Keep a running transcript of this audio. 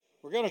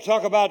We're going to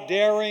talk about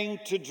daring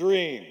to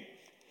dream.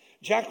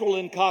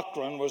 Jacqueline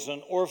Cochran was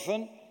an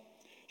orphan.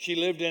 She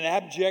lived in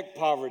abject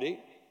poverty.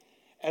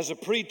 As a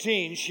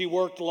preteen, she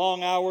worked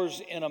long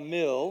hours in a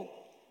mill.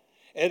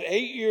 At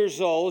 8 years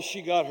old,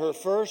 she got her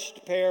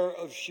first pair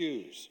of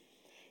shoes.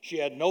 She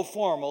had no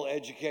formal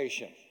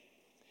education.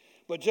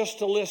 But just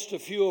to list a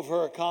few of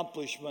her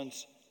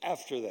accomplishments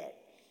after that.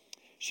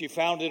 She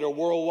founded a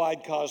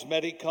worldwide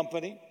cosmetic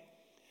company.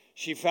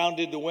 She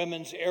founded the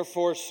Women's Air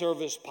Force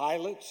Service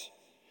Pilots.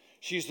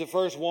 She's the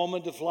first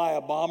woman to fly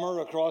a bomber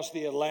across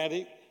the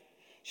Atlantic.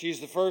 She's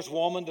the first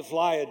woman to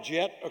fly a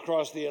jet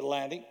across the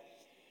Atlantic.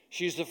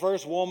 She's the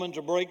first woman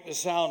to break the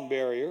sound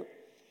barrier.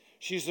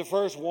 She's the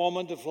first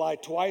woman to fly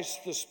twice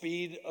the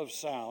speed of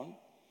sound.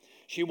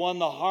 She won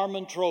the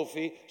Harmon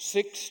Trophy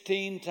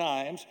 16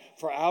 times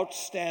for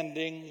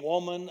Outstanding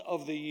Woman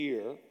of the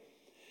Year.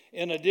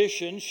 In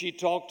addition, she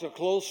talked a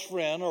close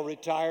friend, a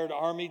retired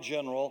Army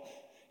general,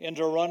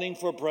 into running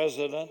for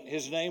president.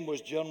 His name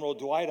was General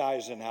Dwight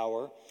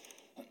Eisenhower.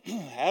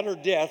 At her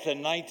death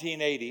in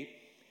 1980,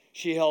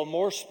 she held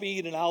more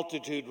speed and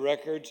altitude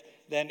records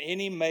than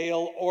any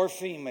male or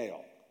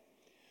female.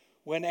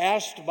 When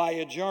asked by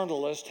a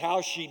journalist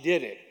how she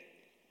did it,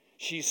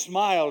 she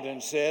smiled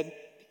and said,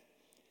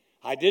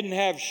 "I didn't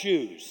have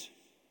shoes,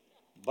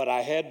 but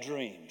I had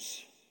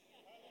dreams."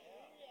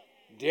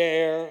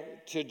 Dare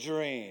to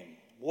dream.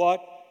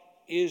 What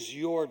is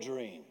your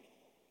dream?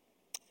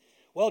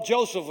 Well,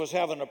 Joseph was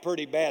having a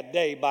pretty bad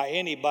day by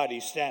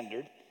anybody's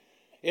standard.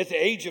 At the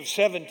age of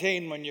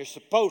 17, when you're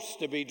supposed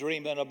to be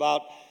dreaming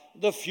about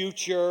the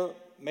future,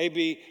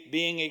 maybe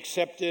being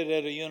accepted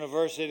at a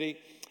university,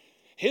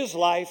 his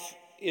life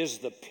is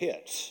the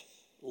pits,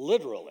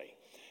 literally.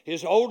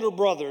 His older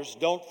brothers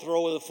don't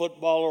throw the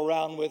football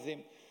around with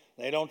him.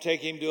 They don't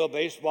take him to a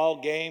baseball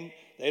game.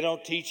 They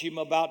don't teach him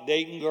about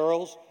dating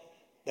girls.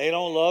 They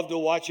don't love to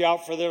watch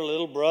out for their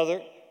little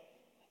brother.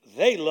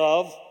 They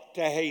love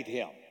to hate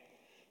him.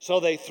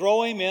 So they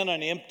throw him in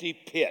an empty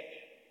pit.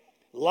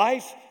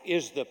 Life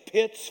is the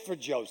pits for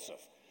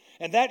Joseph.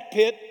 And that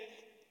pit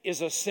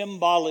is a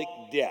symbolic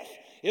death.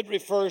 It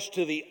refers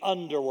to the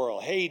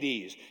underworld,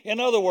 Hades. In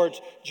other words,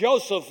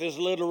 Joseph is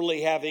literally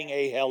having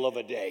a hell of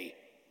a day.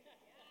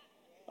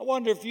 I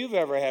wonder if you've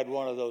ever had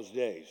one of those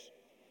days.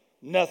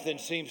 Nothing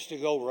seems to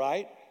go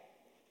right.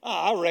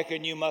 I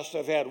reckon you must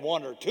have had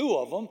one or two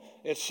of them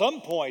at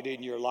some point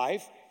in your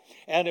life.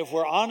 And if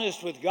we're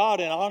honest with God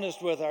and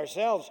honest with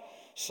ourselves,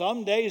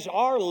 some days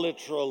are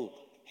literal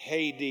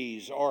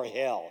Hades or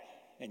hell.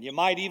 And you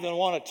might even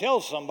want to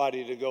tell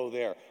somebody to go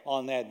there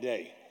on that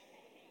day.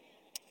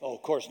 Oh,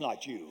 of course,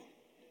 not you.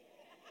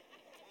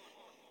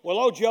 Well,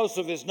 old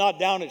Joseph is not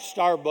down at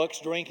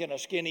Starbucks drinking a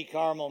skinny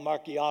caramel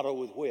macchiato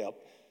with whip.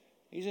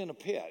 He's in a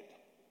pit.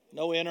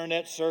 No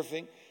internet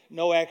surfing,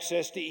 no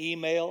access to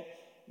email,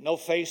 no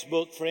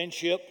Facebook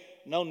friendship,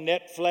 no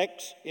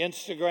Netflix,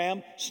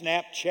 Instagram,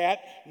 Snapchat,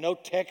 no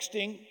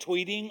texting,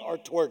 tweeting, or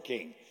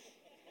twerking.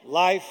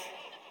 Life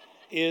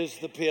is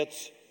the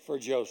pits for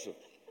Joseph.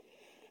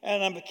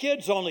 And the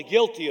kid's only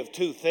guilty of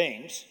two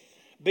things: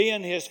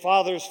 being his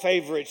father's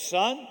favorite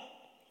son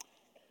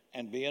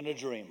and being a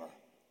dreamer.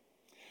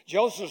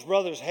 Joseph's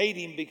brothers hate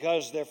him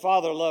because their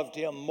father loved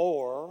him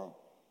more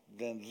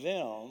than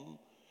them.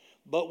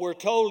 But we're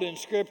told in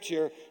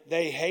Scripture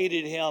they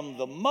hated him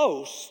the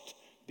most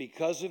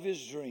because of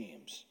his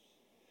dreams.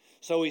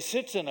 So he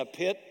sits in a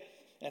pit,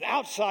 and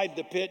outside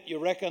the pit, you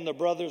reckon the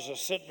brothers are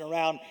sitting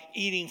around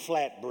eating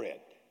flatbread.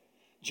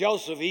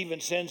 Joseph even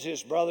sends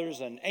his brothers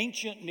an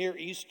ancient Near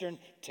Eastern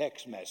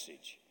text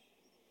message.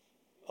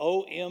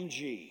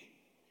 OMG,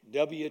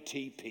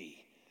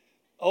 WTP.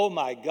 Oh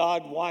my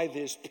God, why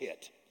this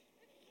pit?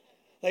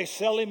 They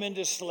sell him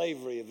into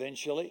slavery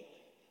eventually.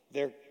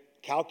 They're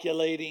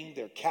calculating,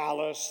 they're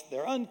callous,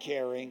 they're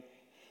uncaring,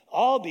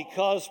 all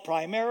because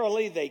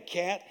primarily they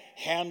can't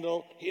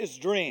handle his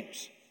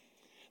dreams.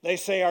 They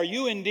say, "Are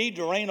you indeed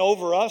to reign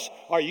over us?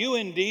 Are you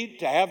indeed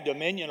to have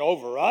dominion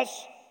over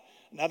us?"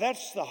 Now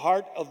that's the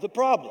heart of the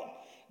problem.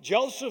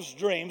 Joseph's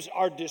dreams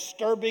are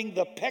disturbing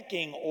the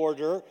pecking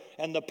order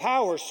and the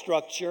power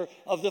structure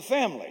of the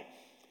family.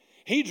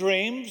 He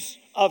dreams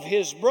of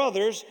his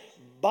brothers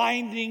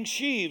binding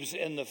sheaves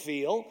in the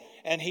field,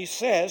 and he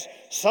says,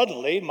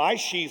 "Suddenly my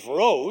sheaf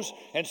rose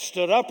and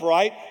stood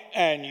upright,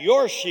 and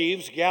your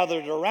sheaves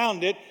gathered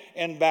around it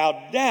and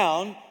bowed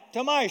down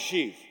to my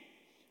sheaf."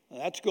 Now,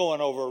 that's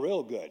going over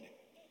real good.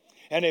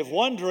 And if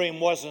one dream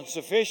wasn't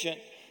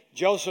sufficient,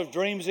 Joseph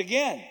dreams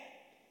again.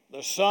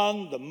 The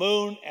sun, the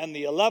moon, and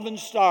the 11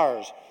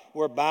 stars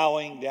were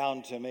bowing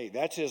down to me.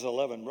 That's his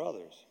 11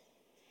 brothers.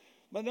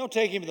 But don't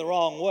take him the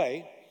wrong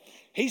way.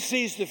 He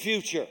sees the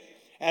future,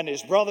 and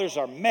his brothers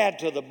are mad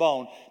to the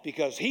bone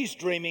because he's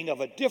dreaming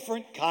of a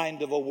different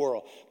kind of a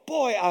world.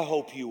 Boy, I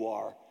hope you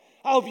are.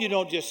 I hope you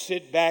don't just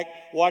sit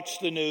back, watch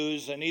the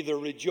news, and either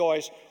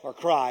rejoice or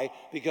cry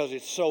because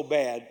it's so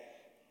bad,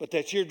 but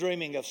that you're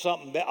dreaming of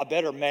something, a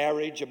better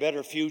marriage, a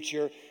better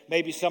future,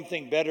 maybe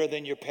something better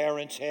than your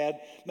parents had,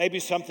 maybe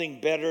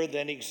something better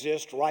than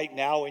exists right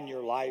now in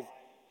your life.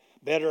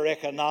 better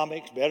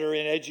economics, better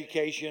in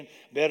education,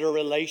 better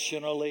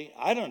relationally.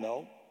 I don't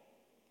know.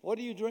 What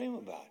do you dream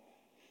about?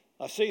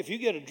 I see, if you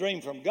get a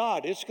dream from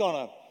God, it's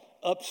going to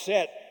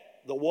upset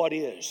the what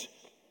is,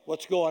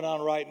 what's going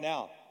on right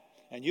now.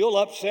 And you'll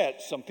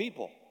upset some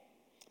people.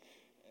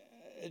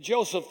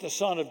 Joseph, the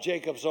son of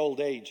Jacob's old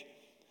age,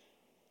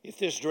 if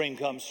this dream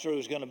comes true,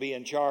 is going to be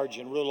in charge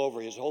and rule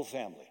over his whole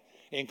family,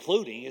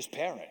 including his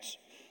parents.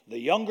 The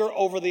younger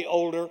over the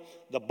older,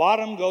 the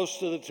bottom goes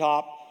to the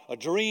top, a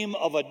dream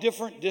of a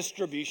different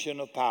distribution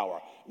of power.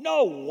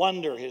 No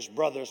wonder his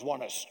brothers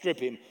want to strip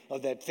him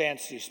of that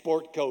fancy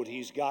sport coat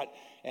he's got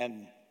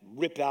and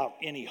rip out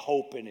any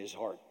hope in his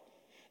heart.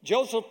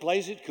 Joseph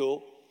plays it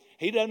cool.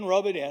 He doesn't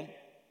rub it in.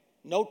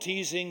 No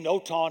teasing, no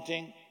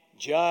taunting,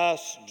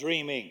 just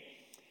dreaming.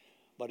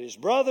 But his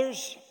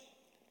brothers,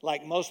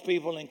 like most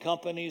people in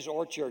companies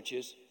or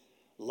churches,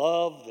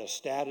 love the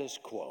status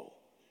quo.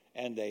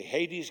 And they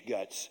hate his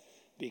guts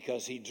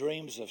because he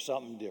dreams of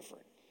something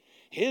different.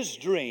 His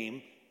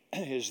dream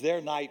is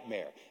their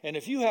nightmare. And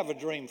if you have a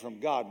dream from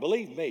God,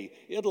 believe me,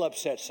 it'll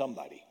upset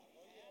somebody.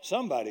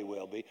 Somebody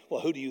will be.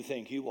 Well, who do you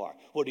think you are?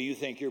 Well, do you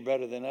think you're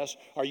better than us?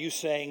 Are you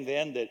saying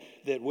then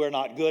that we're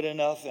not good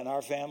enough in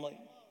our family?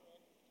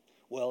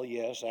 Well,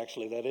 yes,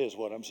 actually, that is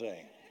what I'm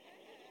saying.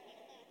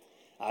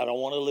 I don't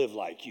want to live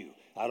like you.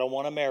 I don't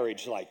want a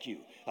marriage like you.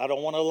 I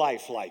don't want a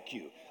life like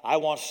you. I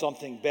want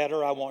something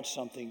better. I want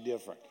something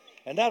different.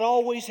 And that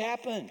always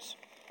happens.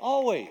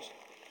 Always.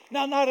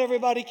 Now, not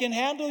everybody can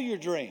handle your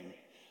dream.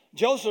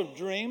 Joseph's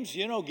dreams,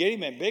 get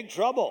him in big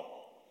trouble.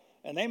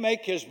 And they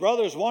make his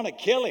brothers want to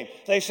kill him.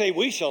 They say,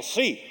 we shall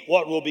see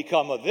what will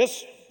become of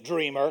this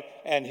dreamer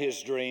and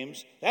his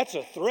dreams. That's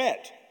a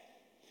threat.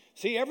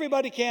 See,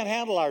 everybody can't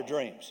handle our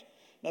dreams.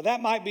 Now,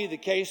 that might be the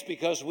case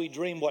because we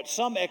dream what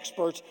some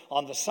experts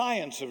on the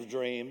science of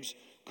dreams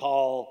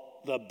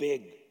call the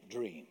big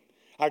dream.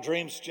 Our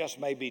dreams just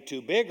may be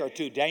too big or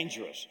too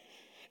dangerous.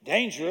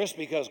 Dangerous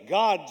because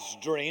God's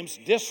dreams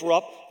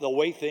disrupt the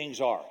way things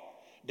are.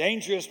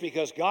 Dangerous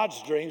because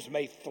God's dreams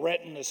may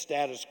threaten the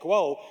status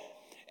quo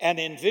and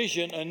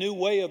envision a new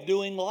way of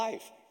doing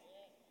life.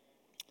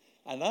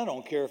 And I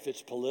don't care if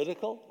it's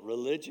political,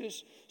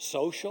 religious,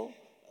 social,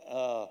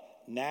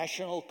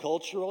 national,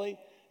 culturally,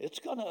 it's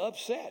going to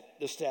upset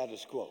the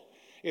status quo.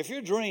 If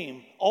your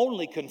dream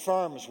only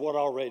confirms what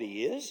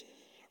already is,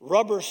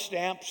 rubber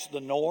stamps the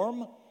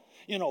norm,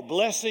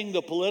 blessing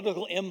the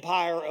political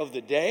empire of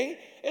the day,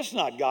 it's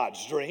not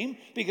God's dream,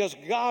 because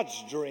God's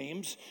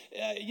dreams,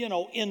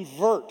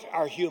 invert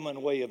our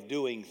human way of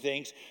doing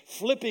things,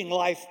 flipping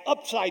life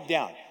upside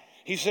down.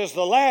 He says,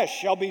 the last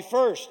shall be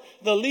first,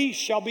 the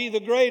least shall be the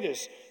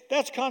greatest.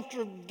 That's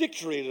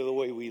contradictory to the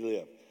way we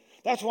live.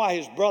 That's why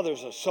his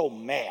brothers are so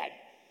mad.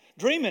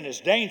 Dreaming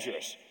is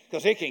dangerous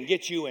because it can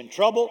get you in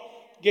trouble,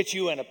 get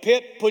you in a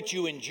pit, put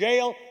you in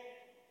jail,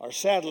 or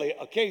sadly,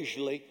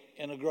 occasionally,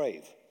 in a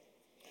grave.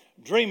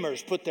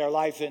 Dreamers put their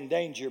life in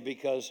danger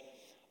because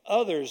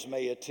others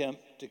may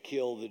attempt to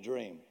kill the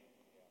dream.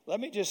 Let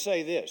me just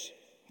say this.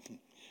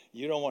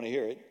 You don't want to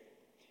hear it.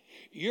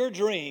 Your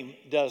dream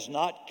does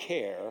not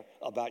care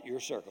about your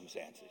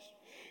circumstances.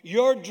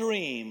 Your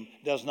dream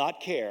does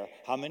not care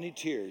how many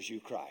tears you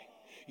cry.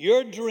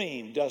 Your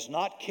dream does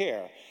not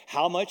care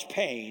how much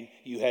pain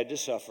you had to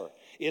suffer.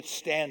 It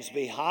stands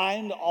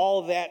behind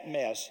all that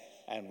mess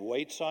and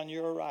waits on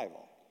your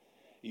arrival.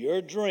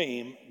 Your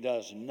dream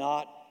does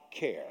not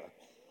care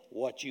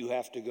what you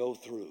have to go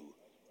through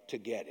to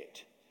get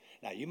it.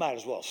 Now, you might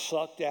as well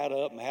suck that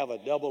up and have a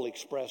double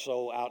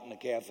espresso out in the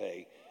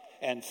cafe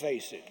and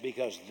face it,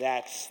 because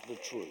that's the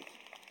truth.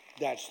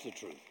 That's the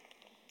truth.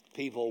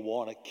 People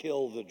want to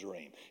kill the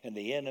dream, and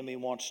the enemy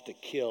wants to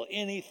kill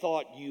any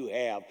thought you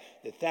have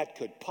that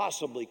could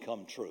possibly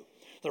come true.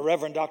 The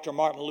Reverend Dr.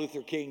 Martin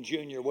Luther King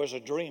Jr. was a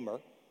dreamer,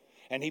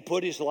 and he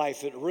put his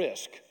life at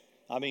risk.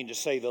 To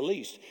say the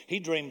least. He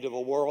dreamed of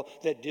a world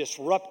that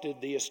disrupted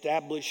the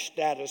established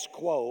status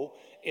quo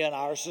in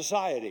our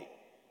society.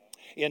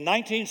 In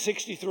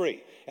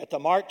 1963, at the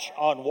March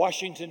on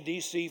Washington,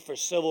 D.C. for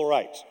Civil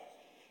Rights,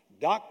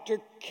 Dr.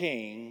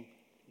 King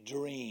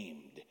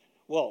dreamed.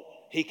 Well,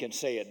 he can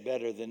say it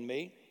better than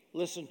me.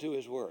 Listen to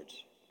his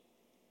words.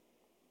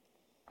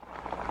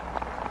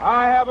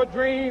 I have a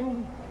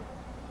dream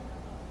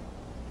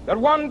that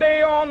one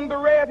day on the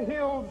red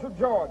hills of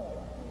Georgia,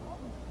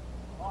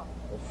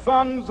 the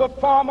sons of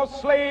former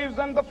slaves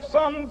and the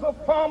sons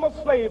of former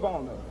slave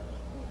owners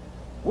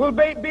will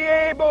be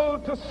able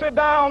to sit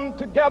down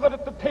together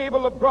at the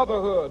table of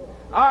brotherhood.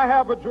 I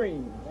have a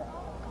dream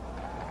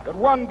that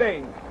one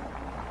day,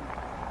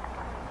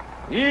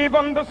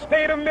 even the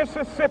state of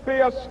Mississippi,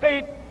 a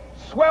state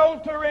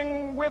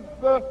sweltering with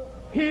the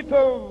heat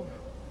of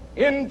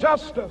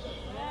injustice,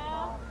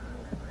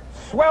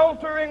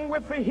 sweltering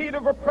with the heat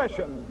of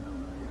oppression,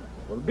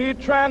 will be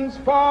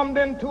transformed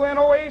into an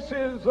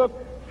oasis of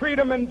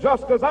freedom and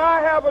justice.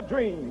 I have a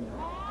dream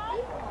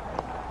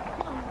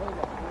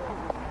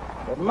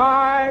that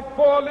my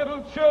 4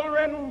 little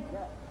children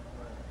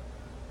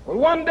will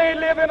one day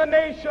live in a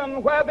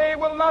nation where they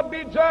will not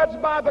be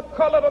judged by the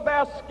color of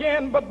their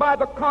skin, but by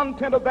the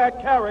content of their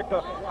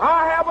character.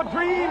 I have a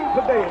dream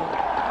today.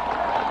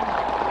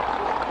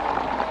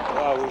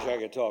 Oh, I wish I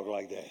could talk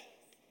like that.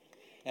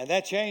 And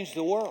that changed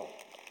the world.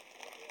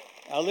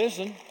 Now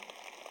listen,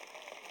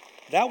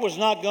 that was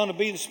not going to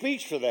be the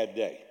speech for that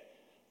day.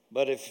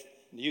 But if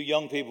you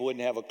young people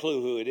wouldn't have a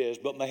clue who it is,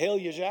 but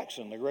Mahalia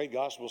Jackson, the great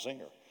gospel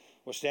singer,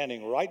 was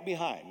standing right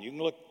behind. You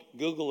can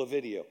Google a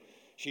video.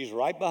 She's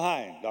right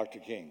behind Dr.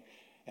 King.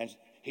 And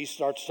he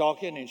starts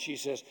talking, and she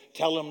says,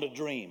 "Tell him to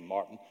dream,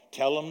 Martin.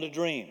 Tell him to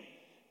dream."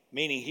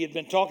 Meaning he had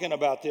been talking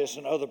about this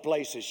in other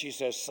places. She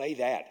says, "Say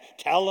that.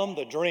 Tell him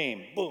to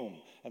dream."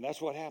 Boom. And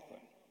that's what happened.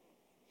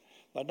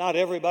 But not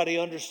everybody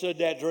understood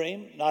that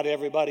dream. Not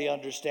everybody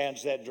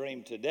understands that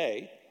dream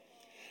today.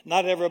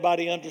 Not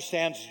everybody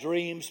understands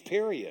dreams,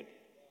 period.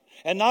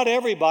 And not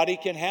everybody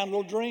can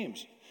handle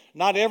dreams.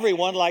 Not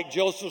everyone, like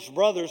Joseph's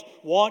brothers,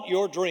 want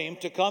your dream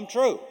to come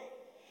true.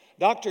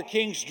 Dr.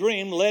 King's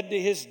dream led to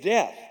his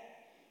death.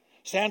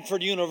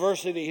 Stanford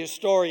University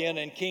historian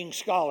and King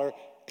scholar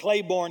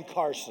Claiborne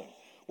Carson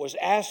was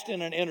asked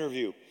in an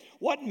interview,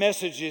 "What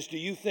messages do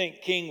you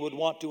think King would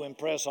want to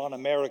impress on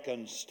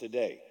Americans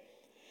today?"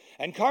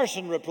 And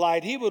Carson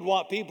replied he would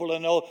want people to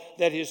know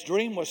that his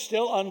dream was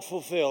still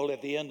unfulfilled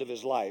at the end of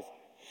his life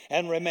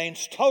and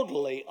remains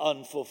totally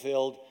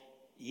unfulfilled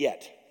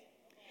yet.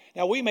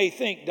 Now, we may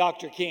think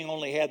Dr. King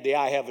only had the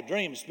 "I have a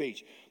dream"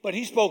 speech, but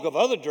he spoke of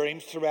other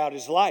dreams throughout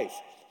his life.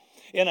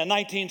 In a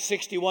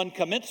 1961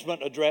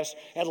 commencement address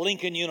at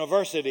Lincoln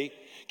University,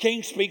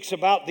 King speaks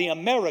about the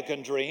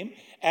American dream,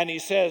 and he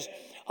says,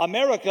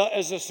 "America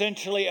is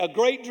essentially a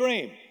great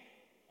dream,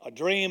 a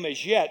dream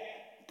as yet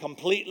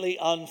completely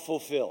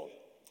unfulfilled."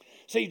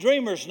 See,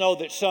 dreamers know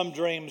that some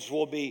dreams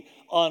will be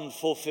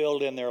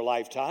unfulfilled in their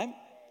lifetime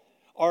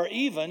or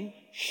even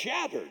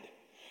shattered.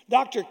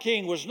 Dr.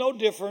 King was no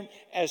different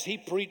as he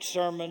preached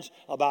sermons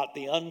about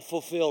the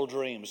unfulfilled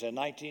dreams in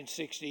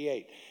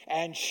 1968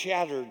 and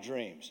shattered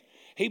dreams.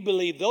 He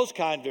believed those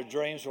kind of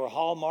dreams were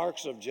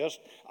hallmarks of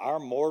just our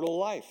mortal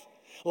life.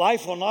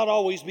 Life will not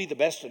always be the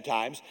best of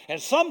times,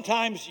 and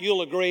sometimes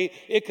you'll agree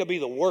it could be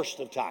the worst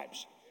of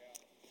times.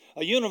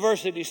 A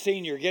university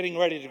senior getting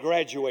ready to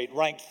graduate,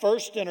 ranked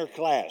first in her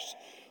class,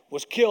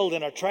 was killed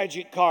in a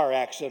tragic car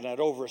accident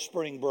over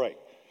spring break.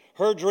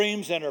 Her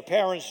dreams and her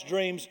parents'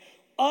 dreams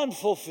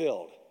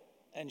unfulfilled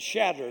and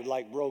shattered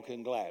like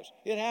broken glass.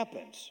 It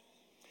happens.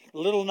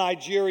 Little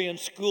Nigerian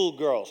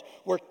schoolgirls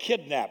were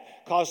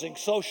kidnapped, causing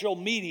social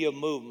media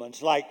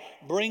movements like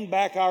Bring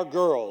Back Our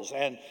Girls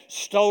and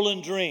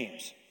Stolen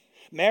Dreams.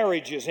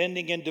 Marriages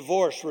ending in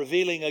divorce,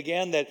 revealing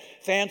again that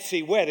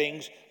fancy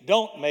weddings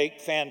don't make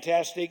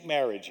fantastic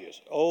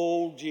marriages.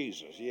 Oh,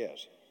 Jesus,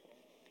 yes.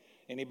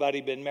 Anybody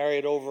been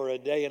married over a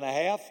day and a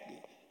half?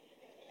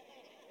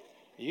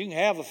 You can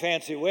have a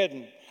fancy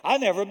wedding. I've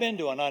never been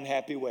to an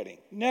unhappy wedding.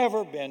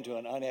 Never been to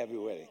an unhappy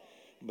wedding.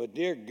 But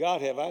dear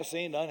God, have I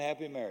seen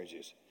unhappy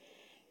marriages.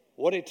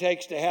 What it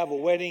takes to have a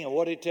wedding and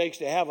what it takes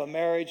to have a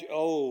marriage,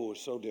 oh,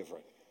 so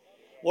different.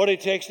 What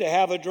it takes to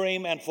have a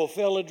dream and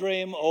fulfill a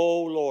dream,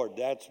 oh, Lord,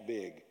 that's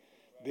big.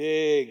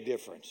 Big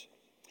difference.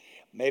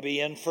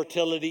 Maybe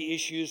infertility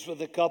issues for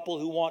the couple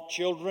who want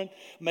children,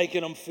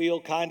 making them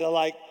feel kind of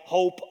like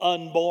hope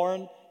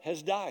unborn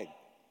has died.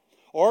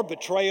 Or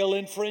betrayal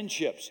in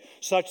friendships,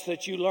 such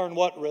that you learn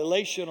what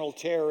relational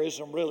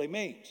terrorism really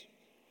means.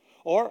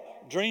 Or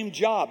dream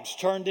jobs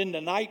turned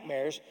into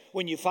nightmares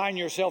when you find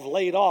yourself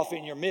laid off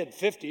in your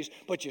mid-50s,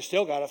 but you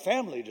still got a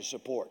family to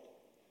support.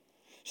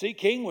 See,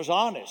 King was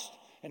honest,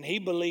 and he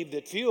believed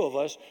that few of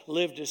us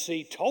live to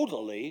see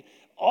totally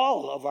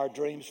all of our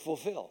dreams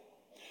fulfilled.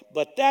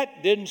 But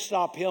that didn't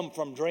stop him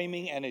from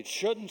dreaming, and it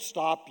shouldn't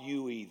stop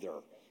you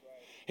either.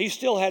 He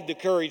still had the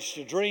courage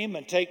to dream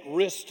and take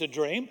risks to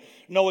dream,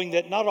 knowing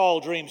that not all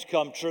dreams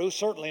come true,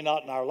 certainly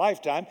not in our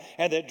lifetime,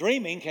 and that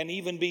dreaming can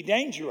even be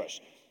dangerous.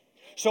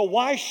 So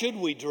why should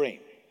we dream?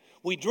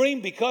 We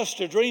dream because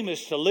to dream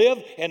is to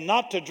live, and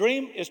not to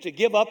dream is to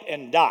give up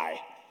and die.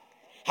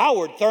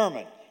 Howard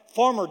Thurman,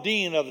 former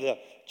dean of the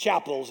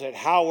chapels at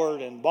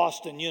Howard and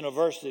Boston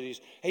universities,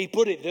 he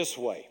put it this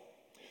way: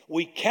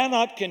 we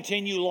cannot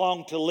continue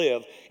long to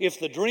live if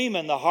the dream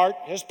in the heart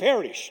has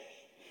perished.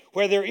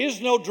 Where there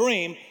is no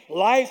dream,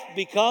 life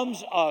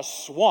becomes a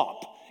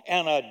swamp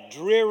and a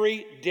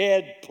dreary,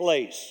 dead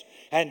place.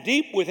 And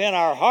deep within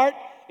our heart,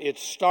 it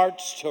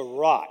starts to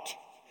rot.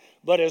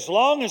 But as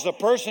long as a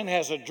person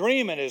has a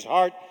dream in his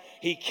heart,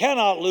 he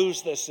cannot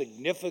lose the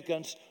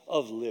significance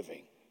of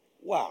living.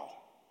 Wow,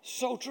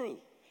 so true.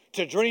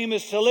 To dream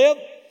is to live,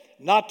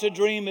 not to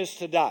dream is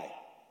to die.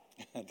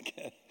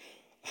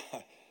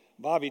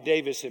 Bobby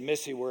Davis and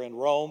Missy were in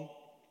Rome,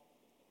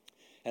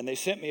 and they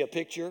sent me a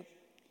picture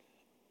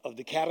of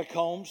the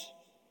catacombs.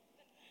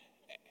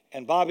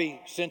 And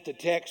Bobby sent the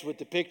text with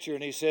the picture,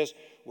 and he says,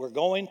 "We're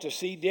going to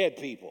see dead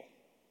people."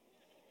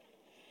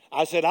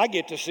 I said, "I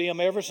get to see them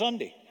every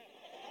Sunday."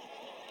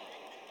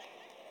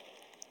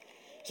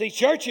 See,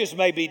 churches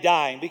may be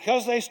dying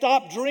because they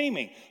stopped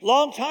dreaming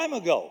long time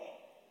ago.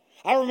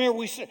 I remember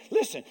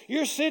listen,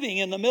 you're sitting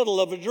in the middle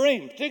of a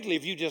dream, particularly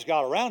if you just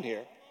got around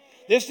here.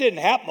 This didn't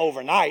happen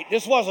overnight.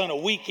 This wasn't a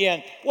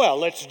weekend, well,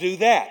 let's do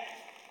that.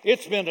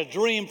 It's been a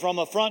dream from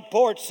a front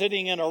porch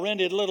sitting in a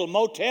rented little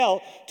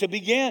motel to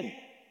begin.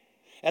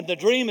 And the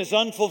dream is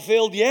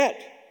unfulfilled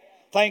yet.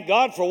 Thank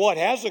God for what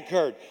has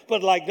occurred.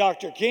 But like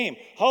Dr. King,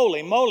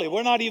 holy moly,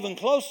 we're not even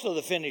close to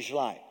the finish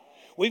line.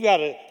 We've got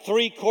a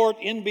 3-court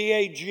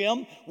NBA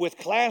gym with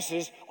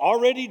classes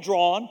already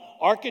drawn,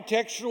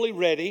 architecturally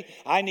ready.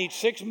 I need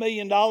 $6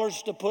 million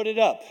to put it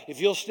up. If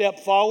you'll step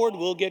forward,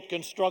 we'll get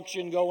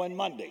construction going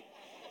Monday.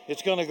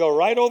 It's going to go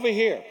right over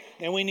here.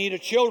 And we need a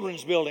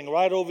children's building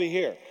right over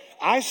here.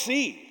 I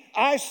see.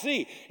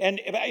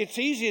 And it's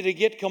easy to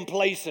get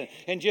complacent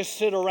and just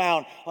sit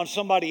around on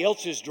somebody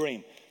else's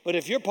dream. But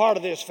if you're part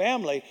of this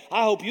family,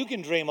 I hope you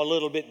can dream a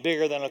little bit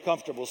bigger than a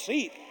comfortable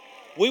seat.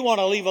 We want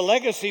to leave a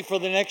legacy for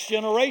the next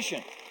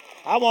generation.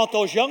 I want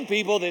those young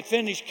people that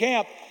finish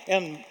camp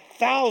and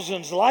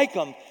thousands like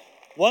them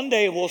one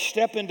day will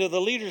step into the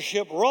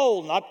leadership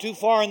role not too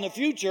far in the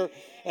future,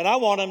 and I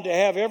want them to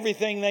have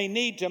everything they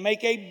need to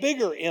make a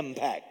bigger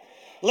impact.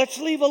 Let's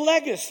leave a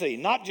legacy,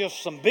 not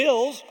just some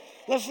bills.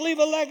 Let's leave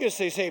a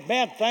legacy. Say,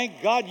 man,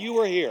 thank God you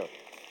were here.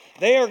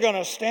 They are going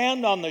to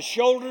stand on the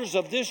shoulders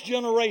of this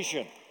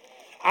generation.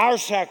 Our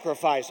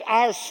sacrifice,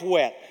 our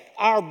sweat,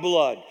 our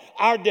blood,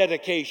 our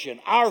dedication,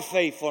 our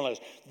faithfulness.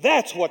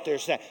 That's what they're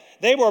saying.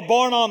 They were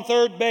born on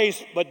third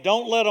base, but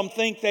don't let them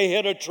think they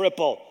hit a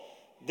triple.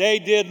 They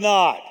did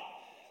not.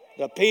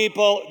 The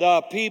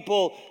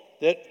people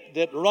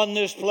that run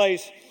this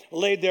place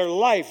laid their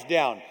life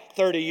down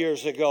 30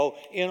 years ago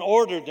in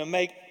order to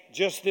make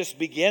just this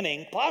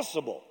beginning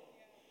possible.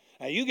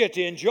 Now you get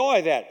to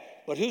enjoy that,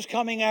 but who's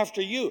coming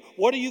after you?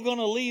 What are you going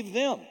to leave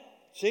them?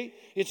 See,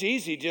 it's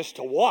easy just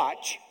to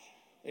watch.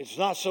 It's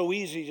not so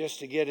easy just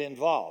to get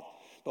involved.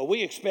 But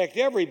we expect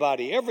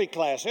everybody, every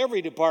class,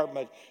 every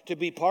department to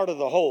be part of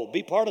the whole,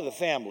 be part of the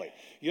family.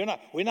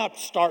 We're not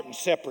starting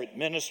separate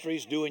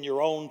ministries, doing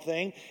your own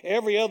thing.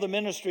 Every other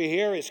ministry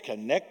here is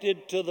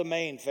connected to the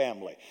main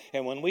family.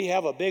 And when we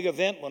have a big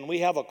event, when we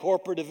have a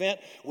corporate event,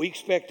 we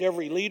expect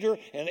every leader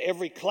and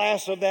every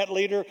class of that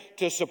leader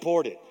to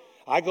support it.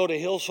 I go to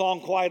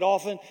Hillsong quite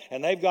often,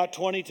 and they've got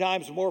 20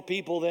 times more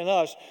people than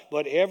us,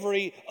 but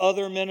every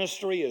other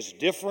ministry is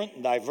different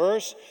and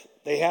diverse.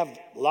 They have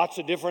lots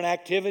of different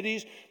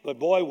activities, but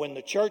boy, when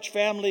the church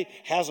family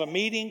has a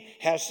meeting,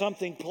 has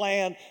something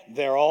planned,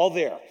 they're all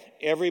there.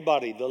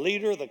 Everybody, the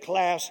leader, the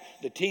class,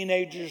 the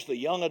teenagers, the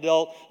young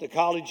adult, the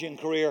college and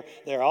career,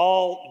 they're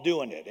all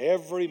doing it.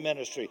 Every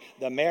ministry,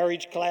 the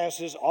marriage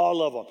classes,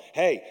 all of them.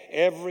 Hey,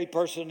 every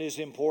person is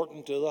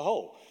important to the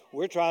whole.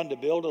 We're trying to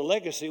build a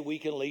legacy we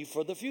can leave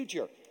for the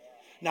future.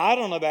 Now, I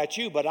don't know about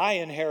you, but I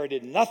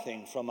inherited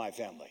nothing from my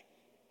family.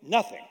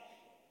 Nothing.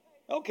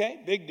 Okay,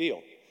 big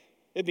deal.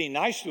 It'd be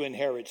nice to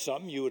inherit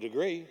something, you would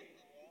agree.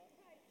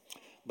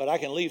 But I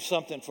can leave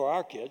something for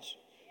our kids.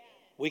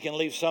 We can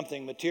leave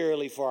something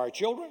materially for our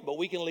children, but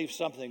we can leave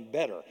something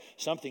better,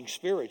 something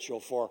spiritual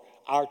for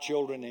our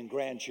children and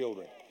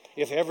grandchildren.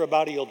 If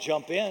everybody will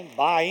jump in,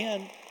 buy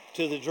in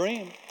to the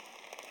dream.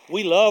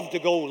 We love to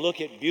go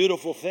look at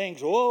beautiful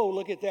things. Whoa,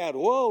 look at that.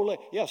 Whoa,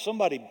 yeah,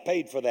 somebody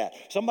paid for that.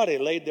 Somebody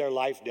laid their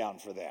life down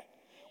for that.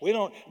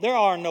 There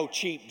are no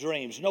cheap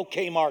dreams, no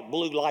Kmart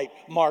blue light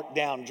marked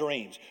down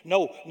dreams,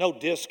 no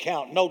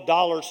discount, no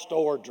dollar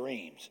store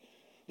dreams.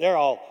 They're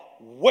all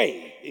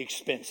way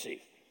expensive.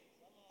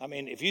 I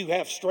mean, if you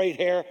have straight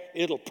hair,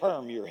 it'll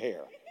perm your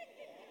hair.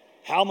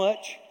 How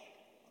much?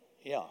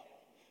 Yeah.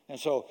 And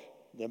so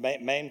the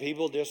main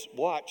people just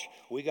watch.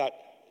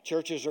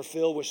 Churches are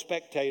filled with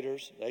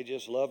spectators. They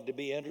just love to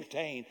be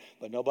entertained,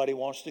 but nobody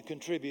wants to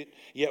contribute.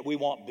 Yet we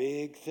want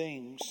big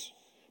things.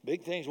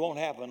 Big things won't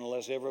happen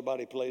unless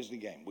everybody plays the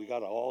game. We got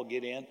to all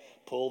get in,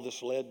 pull the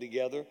sled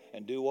together,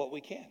 and do what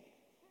we can.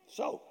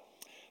 So,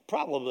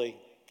 probably,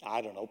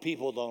 I don't know,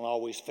 people don't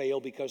always fail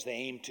because they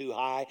aim too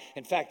high.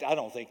 In fact, I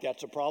don't think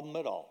that's a problem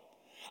at all.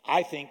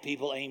 I think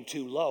people aim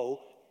too low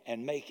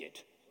and make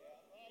it.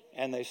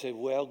 And they say,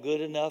 well,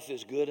 good enough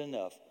is good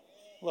enough.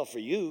 Well, for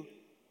you,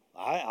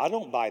 I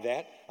don't buy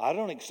that. I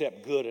don't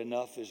accept good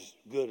enough is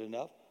good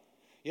enough.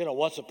 You know,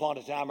 once upon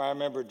a time, I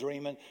remember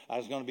dreaming I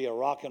was going to be a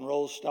rock and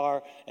roll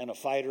star and a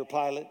fighter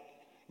pilot.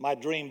 My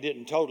dream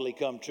didn't totally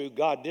come true.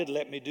 God did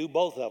let me do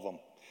both of them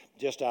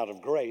just out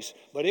of grace,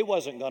 but it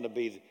wasn't going to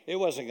be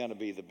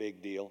the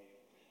big deal.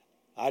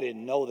 I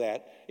didn't know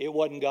that. It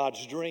wasn't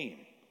God's dream.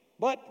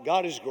 But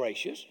God is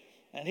gracious,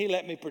 and he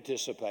let me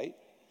participate.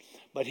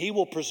 But he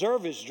will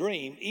preserve his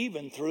dream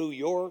even through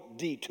your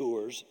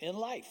detours in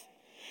life.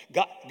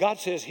 God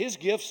says his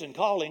gifts and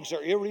callings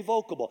are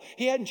irrevocable.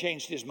 He hadn't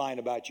changed his mind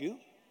about you.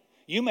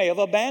 You may have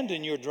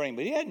abandoned your dream,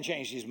 but he hadn't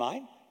changed his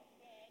mind.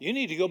 You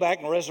need to go back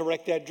and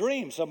resurrect that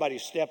dream somebody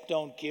stepped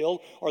on, killed,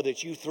 or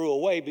that you threw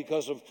away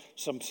because of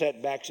some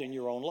setbacks in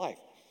your own life.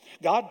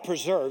 God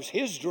preserves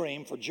his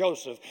dream for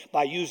Joseph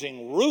by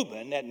using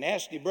Reuben, that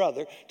nasty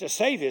brother, to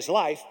save his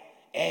life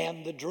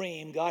and the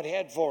dream God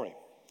had for him.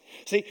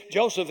 See,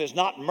 Joseph is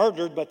not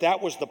murdered, but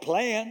that was the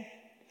plan.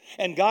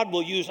 And God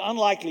will use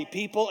unlikely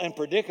people and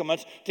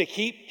predicaments to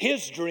keep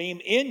his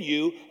dream in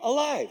you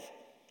alive.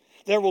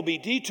 There will be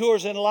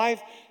detours in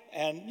life,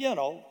 and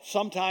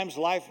sometimes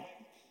life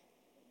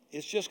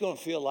is just going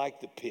to feel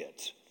like the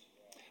pit.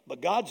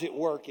 But God's at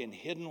work in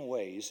hidden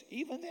ways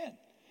even then.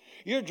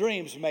 Your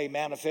dreams may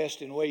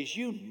manifest in ways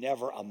you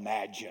never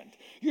imagined.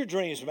 Your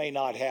dreams may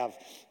not have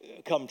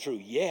come true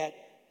yet.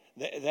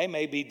 They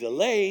may be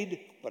delayed,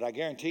 but I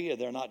guarantee you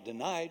they're not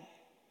denied.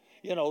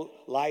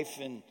 Life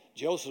in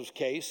Joseph's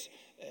case,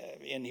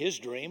 in his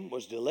dream,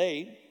 was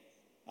delayed.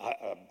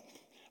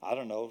 I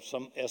don't know,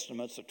 some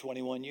estimates of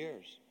 21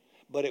 years.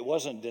 But it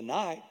wasn't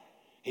denied.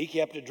 He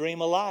kept a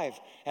dream alive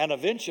and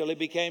eventually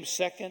became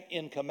second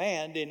in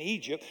command in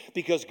Egypt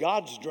because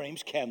God's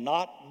dreams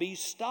cannot be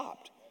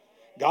stopped.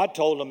 God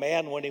told a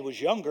man when he was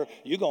younger,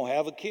 you're going to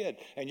have a kid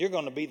and you're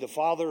going to be the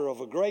father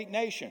of a great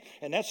nation.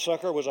 And that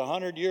sucker was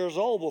 100 years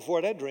old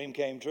before that dream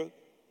came true.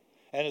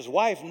 And his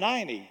wife,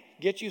 90.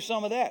 Get you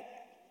some of that.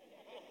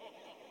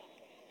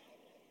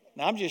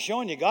 Now, I'm just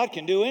showing you God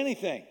can do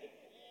anything.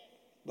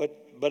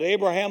 But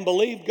Abraham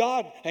believed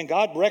God, and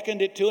God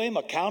reckoned it to him,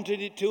 accounted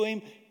it to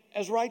him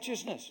as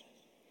righteousness.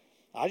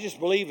 I just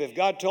believe if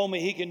God told me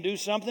he can do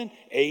something,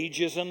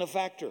 age isn't a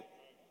factor.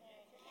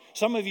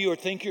 Some of you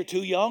think you're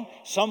too young.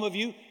 Some of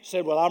you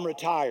said, well, I'm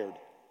retired.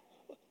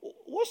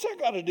 What's that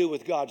got to do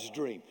with God's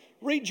dream?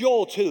 Read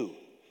Joel 2.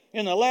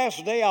 In the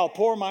last day, I'll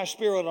pour my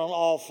spirit on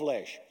all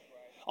flesh,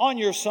 on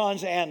your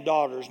sons and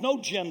daughters.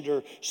 No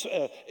gender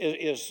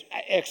is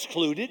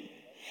excluded.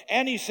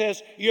 And he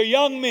says, your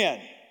young men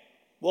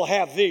will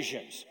have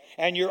visions.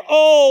 And your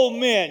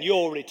old men, you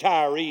old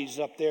retirees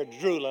up there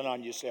drooling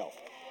on yourself.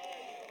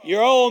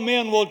 Your old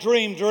men will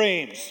dream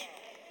dreams.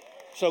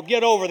 So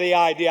get over the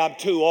idea, I'm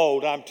too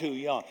old, I'm too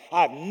young.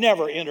 I've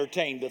never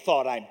entertained the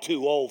thought I'm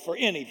too old for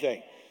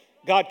anything.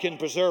 God can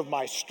preserve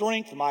my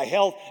strength, my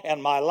health,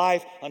 and my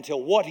life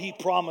until what he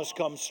promised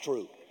comes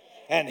true.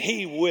 And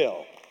he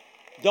will.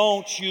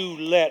 Don't you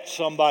let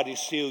somebody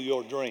steal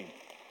your dream.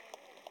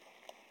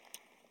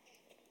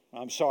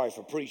 I'm sorry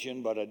for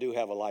preaching, but I do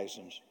have a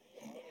license.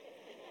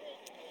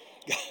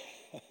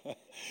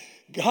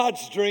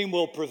 God's dream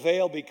will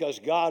prevail because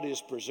God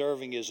is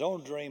preserving his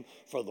own dream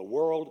for the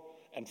world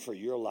and for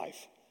your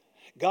life.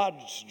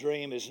 God's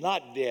dream is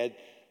not dead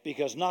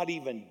because not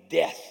even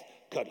death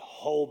could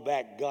hold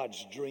back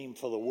God's dream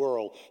for the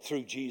world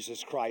through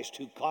Jesus Christ,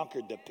 who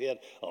conquered the pit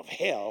of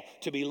hell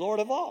to be Lord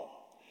of all.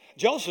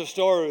 Joseph's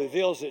story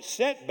reveals that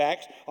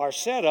setbacks are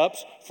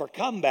setups for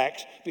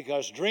comebacks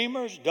because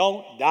dreamers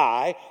don't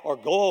die or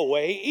go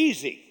away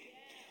easy.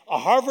 A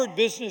Harvard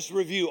Business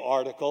Review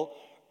article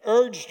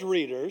urged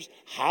readers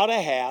how to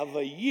have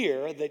a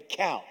year that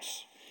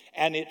counts.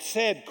 And it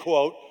said,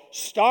 quote,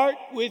 start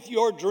with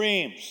your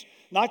dreams,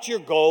 not your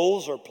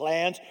goals or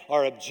plans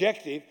or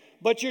objective,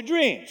 but your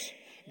dreams.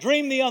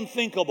 Dream the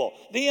unthinkable,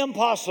 the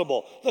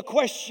impossible, the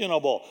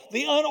questionable,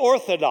 the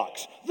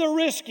unorthodox, the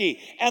risky,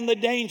 and the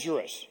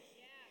dangerous.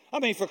 I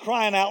mean, for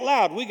crying out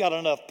loud, we got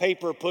enough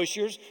paper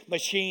pushers,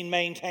 machine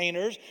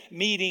maintainers,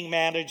 meeting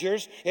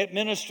managers,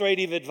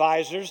 administrative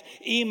advisors,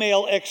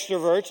 email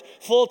extroverts,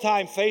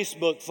 full-time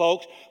Facebook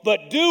folks.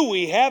 But do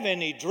we have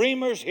any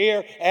dreamers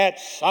here at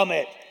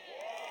Summit?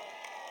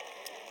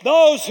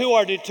 Those who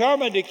are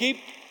determined to keep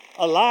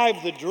alive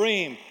the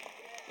dream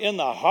in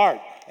the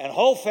heart and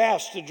hold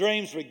fast to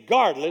dreams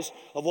regardless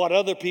of what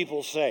other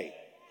people say.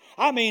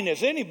 I mean,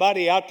 is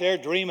anybody out there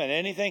dreaming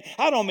anything?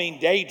 I don't mean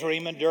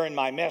daydreaming during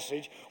my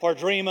message or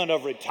dreaming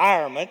of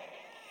retirement,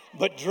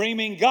 but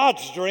dreaming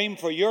God's dream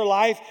for your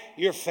life,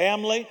 your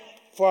family,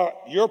 for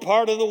your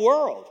part of the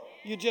world.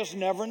 You just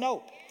never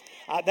know.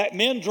 That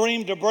men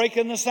dreamed of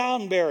breaking the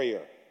sound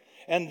barrier,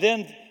 and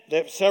then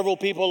several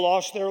people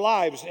lost their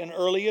lives in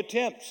early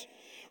attempts.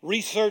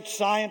 Research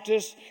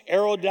scientists,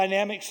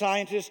 aerodynamic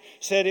scientists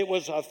said it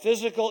was a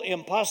physical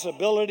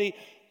impossibility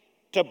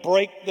to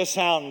break the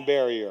sound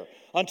barrier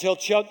until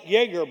Chuck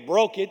Yeager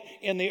broke it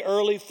in the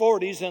early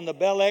 40s in the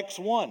Bell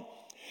X-1.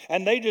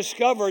 And they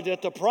discovered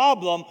that the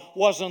problem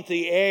wasn't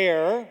the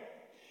air,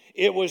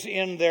 it was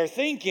in their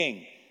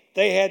thinking.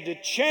 They had to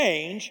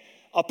change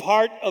a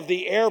part of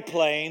the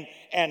airplane,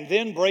 and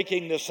then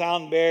breaking the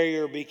sound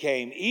barrier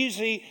became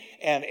easy,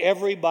 and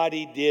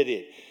everybody did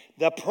it.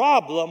 The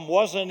problem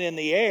wasn't in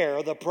the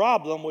air, the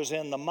problem was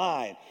in the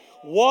mind.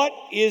 What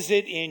is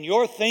it in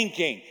your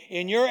thinking,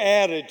 in your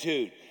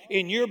attitude,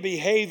 in your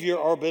behavior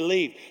or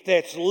belief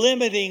that's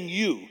limiting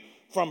you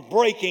from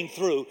breaking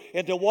through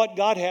into what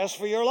God has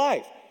for your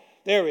life?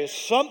 There is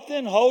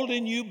something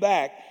holding you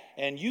back,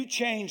 and you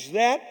change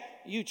that,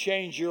 you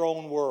change your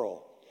own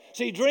world.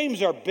 See,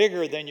 dreams are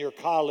bigger than your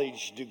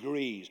college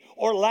degrees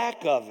or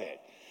lack of it,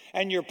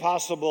 and your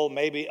possible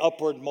maybe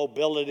upward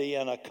mobility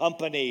in a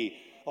company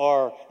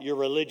or your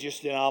religious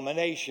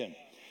denomination.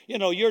 You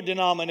know, your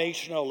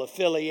denominational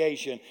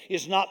affiliation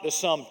is not the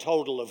sum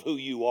total of who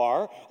you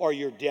are or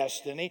your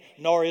destiny,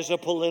 nor is a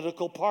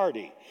political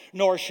party,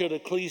 nor should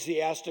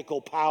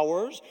ecclesiastical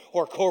powers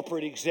or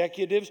corporate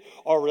executives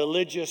or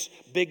religious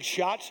big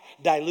shots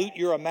dilute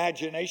your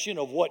imagination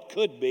of what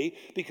could be,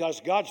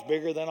 because God's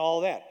bigger than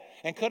all that.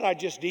 And could I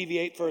just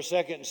deviate for a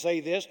second and say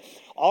this?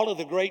 All of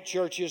the great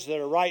churches that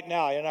are right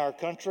now in our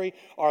country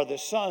are the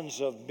sons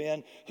of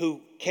men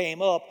who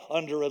came up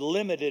under a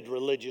limited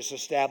religious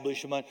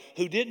establishment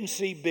who didn't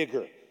see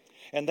bigger.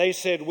 And they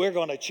said, we're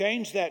going to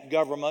change that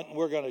government,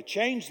 we're going to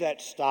change that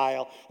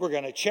style, we're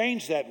going to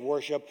change that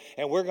worship,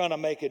 and we're going to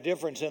make a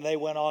difference. And they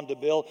went on to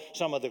build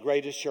some of the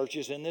greatest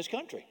churches in this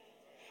country.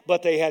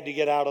 But they had to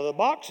get out of the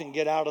box and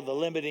get out of the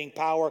limiting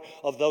power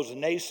of those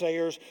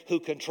naysayers who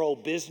control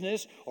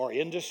business or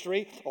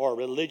industry or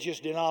religious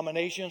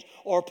denominations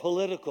or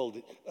political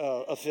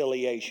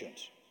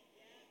affiliations.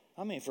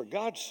 I mean, for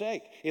God's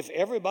sake, if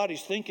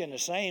everybody's thinking the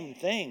same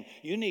thing,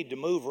 you need to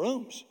move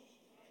rooms.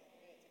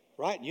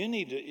 Right? You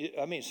need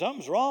to,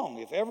 something's wrong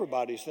if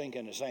everybody's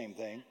thinking the same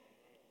thing.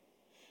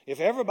 If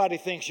everybody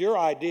thinks your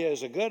idea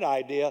is a good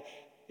idea,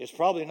 it's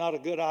probably not a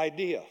good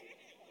idea.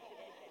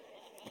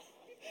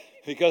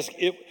 Because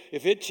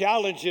if it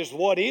challenges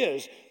what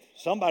is,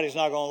 somebody's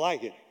not going to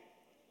like it.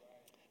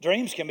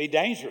 Dreams can be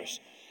dangerous,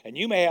 and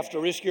you may have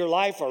to risk your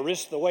life or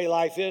risk the way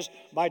life is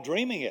by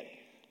dreaming it.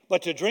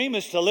 But to dream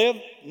is to live,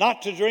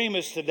 not to dream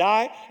is to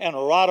die and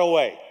rot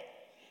away.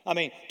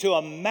 To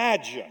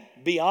imagine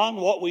beyond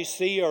what we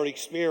see or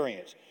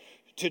experience.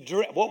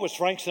 What was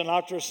Frank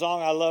Sinatra's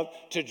song I love?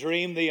 To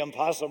dream the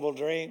impossible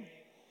dream.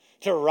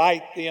 To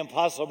right the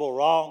impossible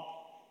wrong.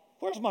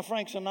 Where's my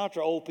Frank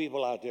Sinatra old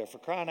people out there, for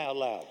crying out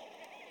loud?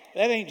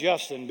 That ain't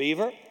Justin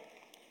Bieber.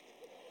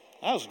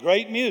 That was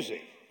great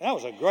music. That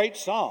was a great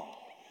song.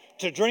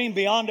 To dream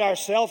beyond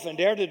ourselves and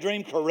dare to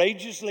dream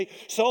courageously,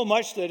 so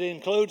much that it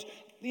includes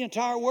the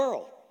entire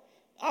world.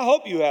 I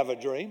hope you have a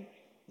dream,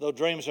 though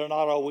dreams are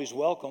not always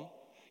welcome.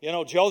 You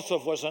know,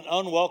 Joseph was an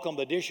unwelcome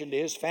addition to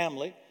his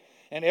family,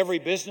 and every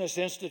business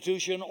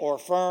institution or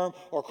firm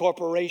or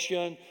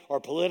corporation or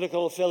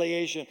political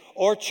affiliation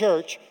or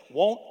church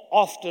won't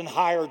often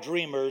hire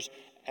dreamers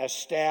as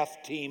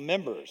staff team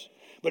members.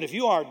 But if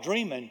you aren't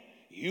dreaming,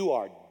 you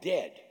are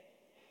dead.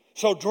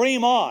 So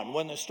dream on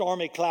when the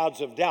stormy clouds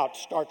of doubt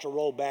start to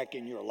roll back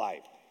in your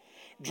life.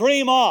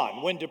 Dream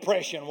on when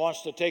depression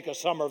wants to take a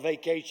summer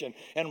vacation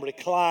and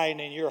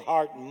recline in your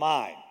heart and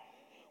mind.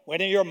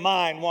 When your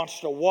mind wants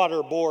to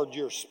waterboard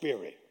your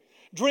spirit.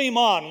 Dream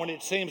on when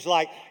it seems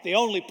like the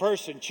only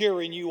person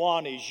cheering you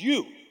on is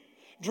you.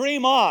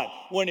 Dream on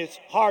when it's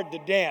hard to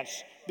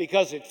dance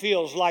because it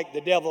feels like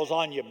the devil's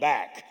on your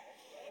back.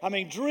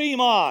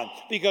 Dream on,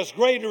 because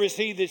greater is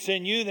he that's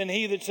in you than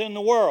he that's in the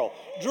world.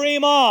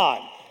 Dream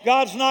on.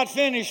 God's not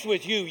finished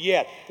with you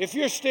yet. If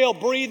you're still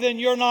breathing,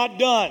 you're not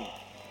done.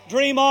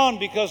 Dream on,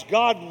 because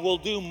God will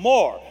do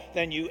more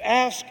than you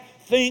ask,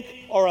 think,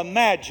 or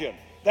imagine.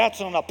 That's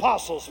an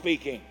apostle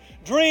speaking.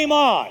 Dream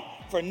on,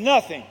 for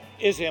nothing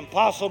is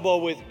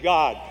impossible with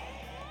God.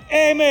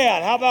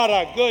 Amen. How about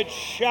a good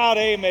shout,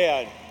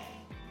 amen?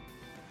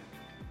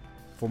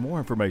 For more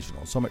information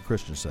on Summit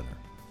Christian Center,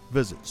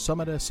 visit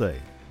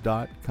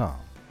summitsa.com.